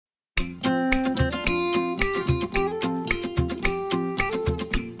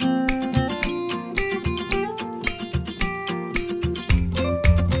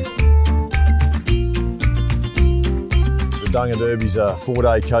Dunga Derby's a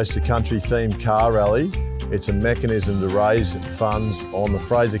 4-day coast-to-country themed car rally. It's a mechanism to raise funds on the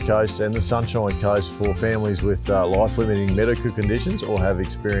Fraser Coast and the Sunshine Coast for families with life-limiting medical conditions or have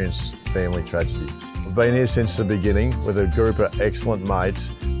experienced family tragedy. We've been here since the beginning with a group of excellent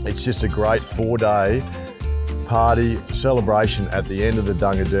mates. It's just a great 4-day party celebration at the end of the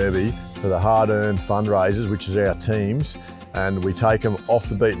Dunga Derby for the hard-earned fundraisers, which is our teams, and we take them off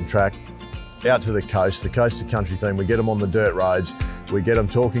the beaten track out to the coast-to-country theme. We get them on the dirt roads, we get them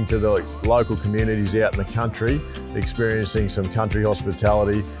talking to the local communities out in the country, experiencing some country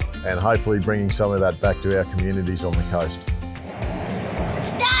hospitality and hopefully bringing some of that back to our communities on the coast.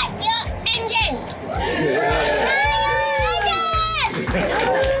 Start your engine!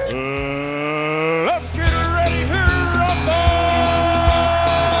 Let's get ready to rumble!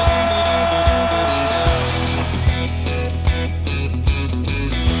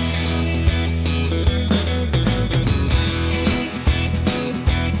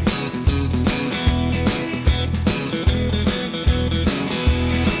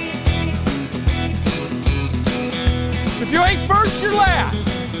 If you ain't first, you're last.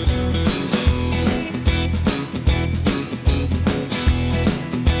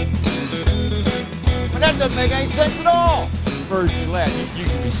 That doesn't make any sense at all. First or last. You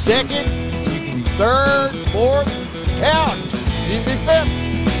can be second, you can be third, fourth, count. You can be fifth.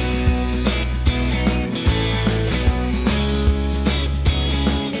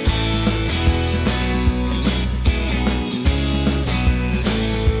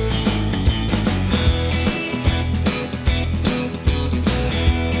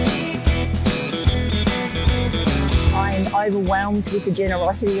 I'm overwhelmed with the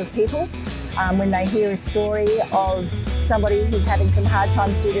generosity of people. When they hear a story of somebody who's having some hard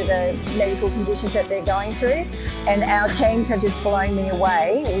times due to the medical conditions that they're going through. And our teams have just blown me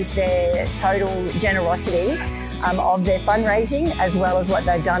away with their total generosity of their fundraising, as well as what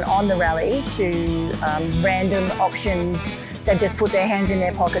they've done on the rally to random auctions. They've just put their hands in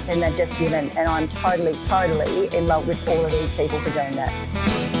their pockets and they've just given. And I'm totally, totally in love with all of these people for doing that.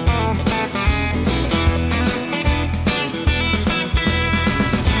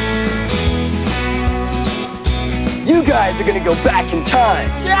 You guys are going to go back in time.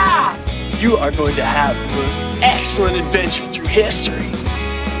 Yeah! You are going to have the most excellent adventure through history.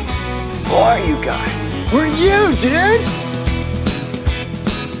 Who are you guys? We're you, dude!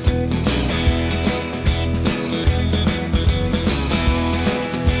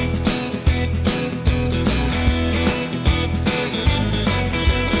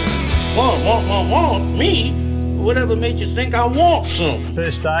 Want me? Whatever made you think I want some?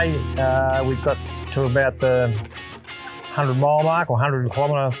 First day, we got to about the 100-mile mark or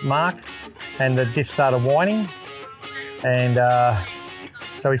 100-kilometre mark, and the diff started whining, and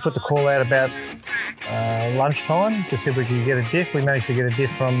so we put the call out about lunchtime to see if we could get a diff. We managed to get a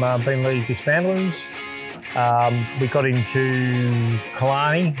diff from Beanley Dismantlers. We got into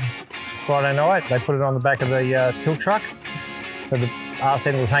Killarney Friday night. They put it on the back of the tilt truck, so the arse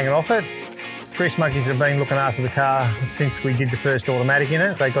end was hanging off it. Grease monkeys have been looking after the car since we did the first automatic in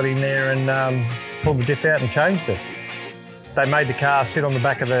it. They got in there and pulled the diff out and changed it. They made the car sit on the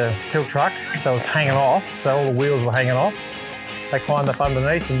back of the tilt truck, so it was hanging off, so all the wheels were hanging off. They climbed up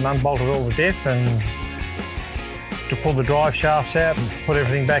underneath and unbolted all the diff and to pull the drive shafts out and put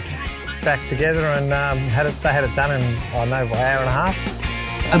everything back together, and they had it done in, I don't know, an hour and a half.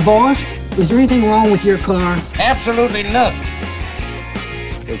 Boss, is there anything wrong with your car? Absolutely nothing.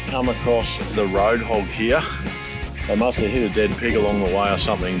 We've come across the road hog here. They must have hit a dead pig along the way or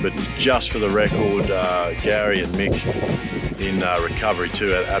something, but just for the record, Gary and Mick in recovery too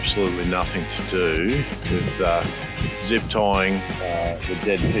had absolutely nothing to do with zip tying the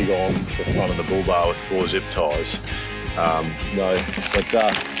dead pig on the front of the bull bar with 4 zip ties. No, but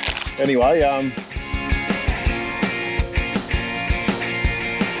anyway,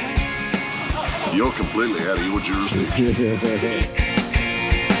 you're completely out of your jurisdiction.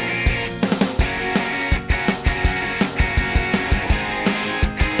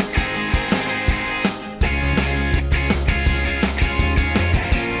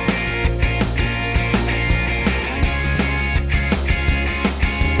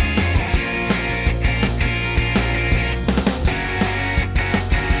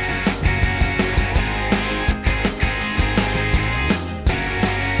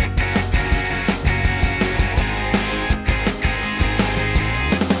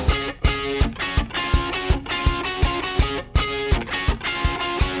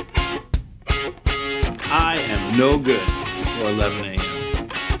 I am no good before 11 a.m.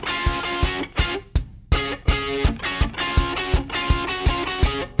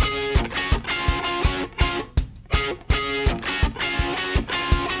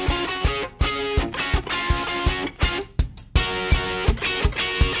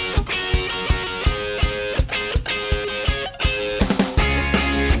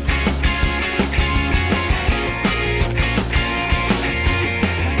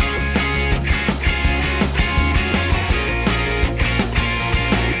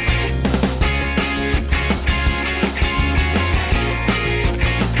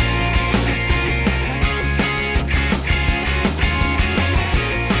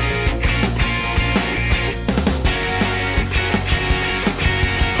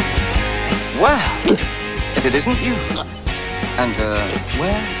 it isn't you. And,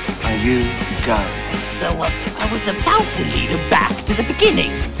 where are you going? So, I was about to lead her back to the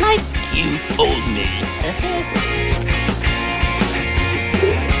beginning, like you told me.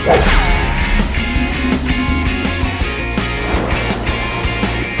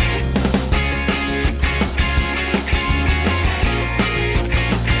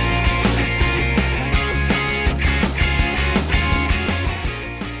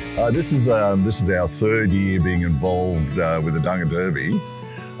 This is our third year being involved with the Dunga Derby.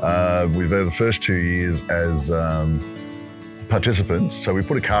 We've had the first 2 years as participants, so we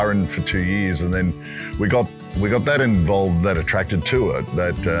put a car in for 2 years, and then we got that involved, that attracted to it,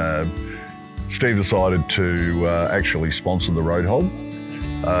 that Steve decided to actually sponsor the Road Hog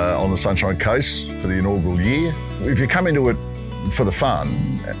on the Sunshine Coast for the inaugural year. If you come into it for the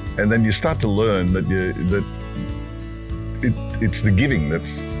fun, and then you start to learn that it's the giving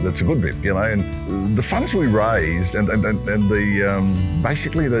that's a good bit, you know. And the funds we raised and the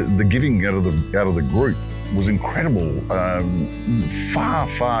basically the giving out of the group was incredible,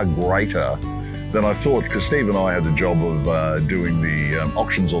 far greater than I thought, because Steve and I had the job of doing the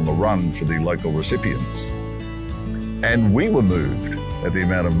auctions on the run for the local recipients, and we were moved at the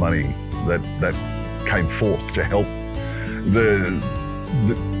amount of money that came forth to help the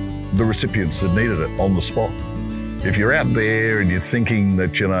recipients that needed it on the spot. If you're out there and you're thinking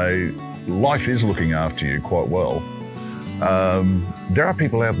that, you know, life is looking after you quite well, there are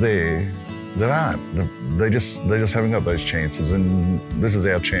people out there that aren't. They just haven't got those chances, and this is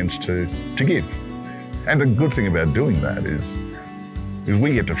our chance to give. And the good thing about doing that is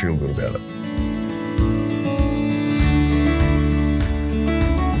we get to feel good about it.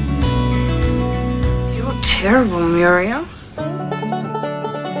 You're terrible, Muriel.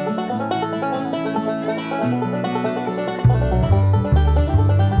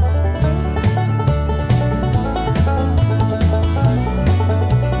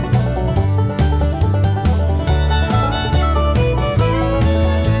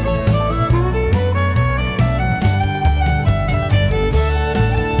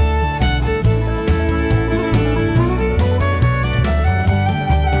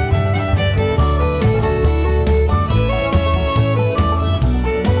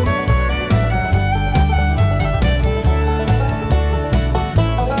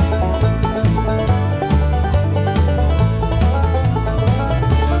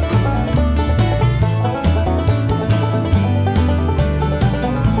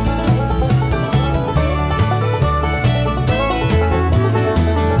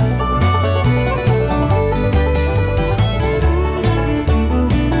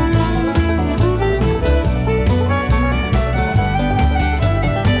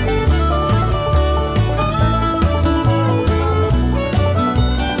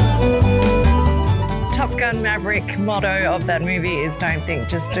 Maverick motto of that movie is don't think,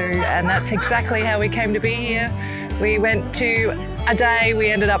 just do, and that's exactly how we came to be here. We went to a day,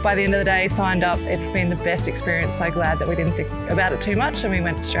 we ended up by the end of the day, signed up. It's been the best experience, so glad that we didn't think about it too much and we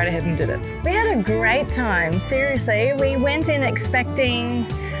went straight ahead and did it. We had a great time, seriously. We went in expecting,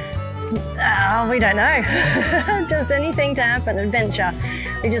 we don't know, just anything to happen, adventure.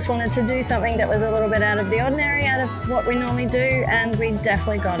 We just wanted to do something that was a little bit out of the ordinary, out of what we normally do, and we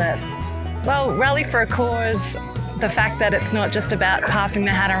definitely got it. Well, Rally for a Cause, the fact that it's not just about passing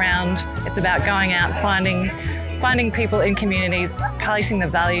the hat around, it's about going out, finding people in communities, placing the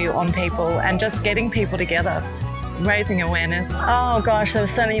value on people and just getting people together, raising awareness. Oh gosh, there were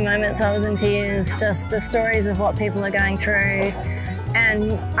so many moments I was in tears, just the stories of what people are going through.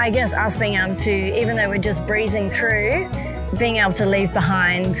 And I guess us being able to, even though we're just breezing through, being able to leave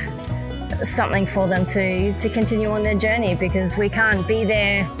behind something for them to continue on their journey, because we can't be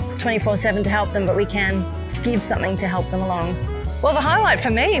there 24/7 to help them, but we can give something to help them along. Well, the highlight for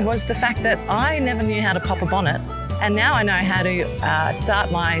me was the fact that I never knew how to pop a bonnet, and now I know how to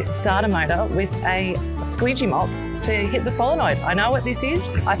start my starter motor with a squeegee mop to hit the solenoid. I know what this is.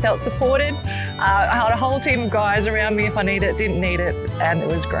 I felt supported. I had a whole team of guys around me if I needed it, didn't need it, and it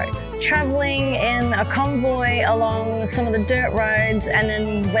was great. Travelling in a convoy along some of the dirt roads, and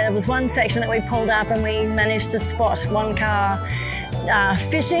then there was one section that we pulled up and we managed to spot one car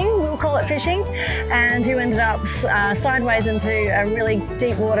fishing, we'll call it fishing, and who ended up sideways into a really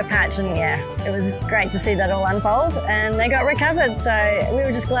deep water patch, and yeah, it was great to see that all unfold, and they got recovered, so we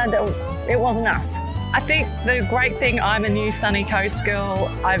were just glad that it wasn't us. I think the great thing, I'm a new sunny coast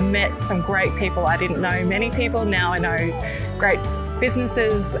girl. I've met some great people. I didn't know many people. Now I know great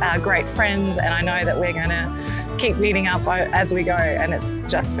businesses, great friends, and I know that we're going to keep meeting up as we go, and it's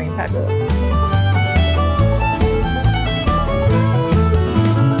just been fabulous.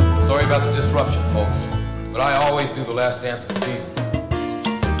 Sorry about the disruption, folks. but I always do the last dance of the season.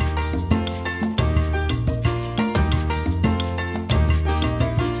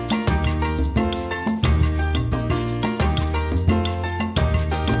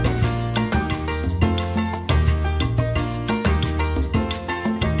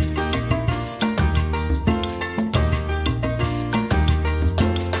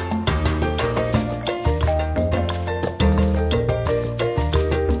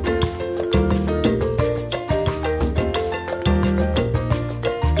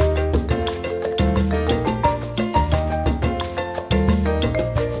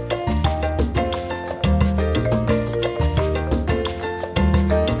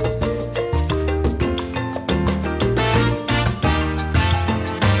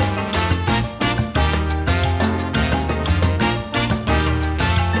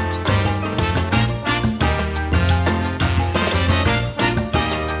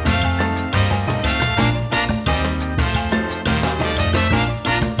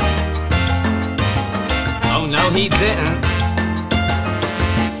 He didn't.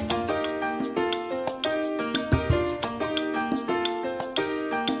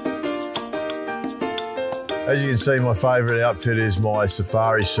 As you can see, my favourite outfit is my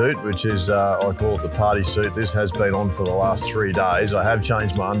safari suit, which is, I call it the party suit. This has been on for the last 3 days. I have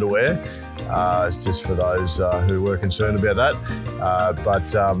changed my underwear. It's just for those who were concerned about that.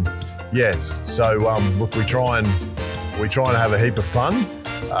 Yeah, so look, we try and have a heap of fun.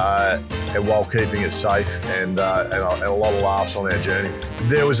 And while keeping it safe and a lot of laughs on our journey.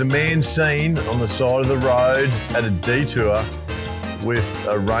 There was a man seen on the side of the road at a detour with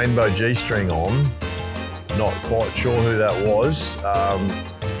a rainbow G-string on. Not quite sure who that was,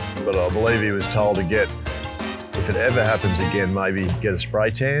 but I believe he was told to get, if it ever happens again, maybe get a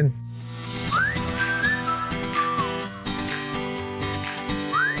spray tan.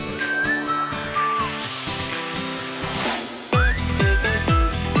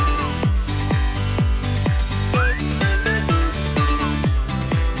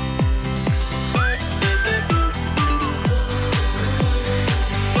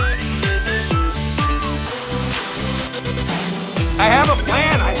 I have a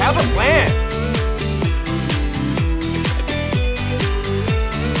plan, I have a plan.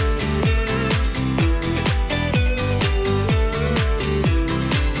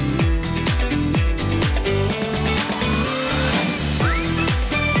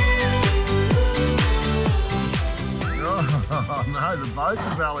 Oh no, the boats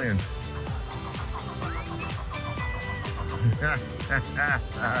are valiant.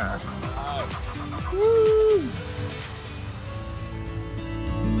 Woo!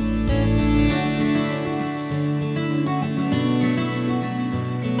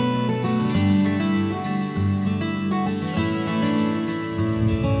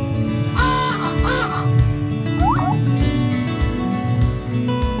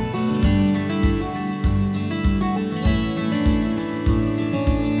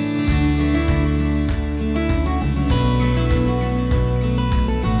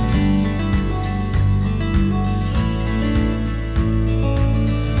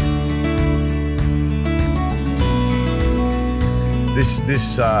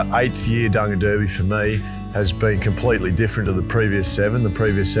 This 8th year Dunga Derby for me has been completely different to the previous 7. The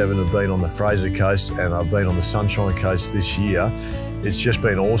previous 7 have been on the Fraser Coast and I've been on the Sunshine Coast this year. It's just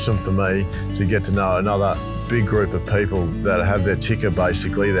been awesome for me to get to know another big group of people that have their ticker,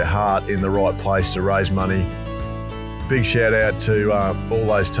 basically, their heart in the right place to raise money. Big shout out to all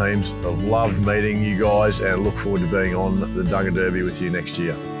those teams. I've loved meeting you guys and look forward to being on the Dunga Derby with you next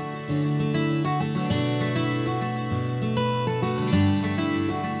year.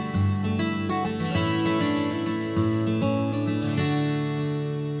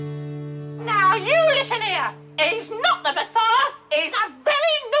 Now you listen here. He's not the Messiah. He's a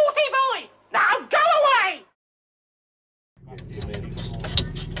very naughty boy. Now go away.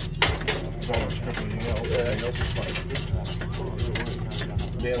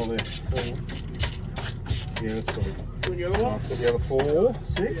 Down on there. Yeah, that's good. The other one? The other 4,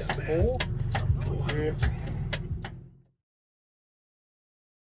 6, 4. Yeah.